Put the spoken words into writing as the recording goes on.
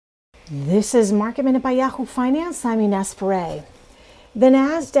This is Market Minute by Yahoo Finance. I'm Ines Ferre. The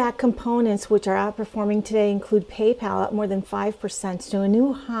NASDAQ components which are outperforming today include PayPal up more than 5% to a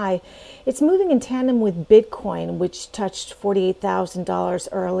new high. It's moving in tandem with Bitcoin, which touched $48,000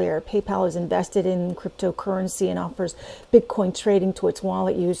 earlier. PayPal is invested in cryptocurrency and offers Bitcoin trading to its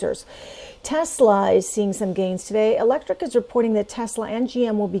wallet users. Tesla is seeing some gains today. Electric is reporting that Tesla and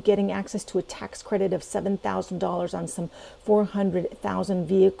GM will be getting access to a tax credit of $7,000 on some 400,000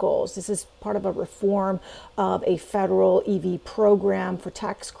 vehicles. This is part of a reform of a federal EV program for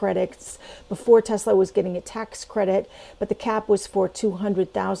tax credits. Before, Tesla was getting a tax credit, but the cap was for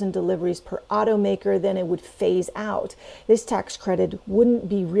 200,000 deliveries per automaker. Then it would phase out. This tax credit wouldn't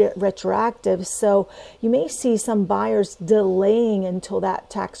be retroactive, so you may see some buyers delaying until that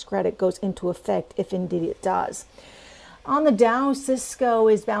tax credit goes into effect, if indeed it does. On the Dow, Cisco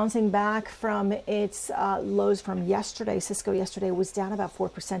is bouncing back from its lows from yesterday. Cisco yesterday was down about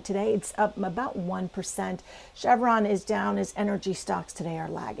 4%. Today it's up about 1%. Chevron is down as energy stocks today are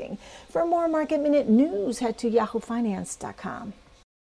lagging. For more Market Minute news, head to yahoofinance.com.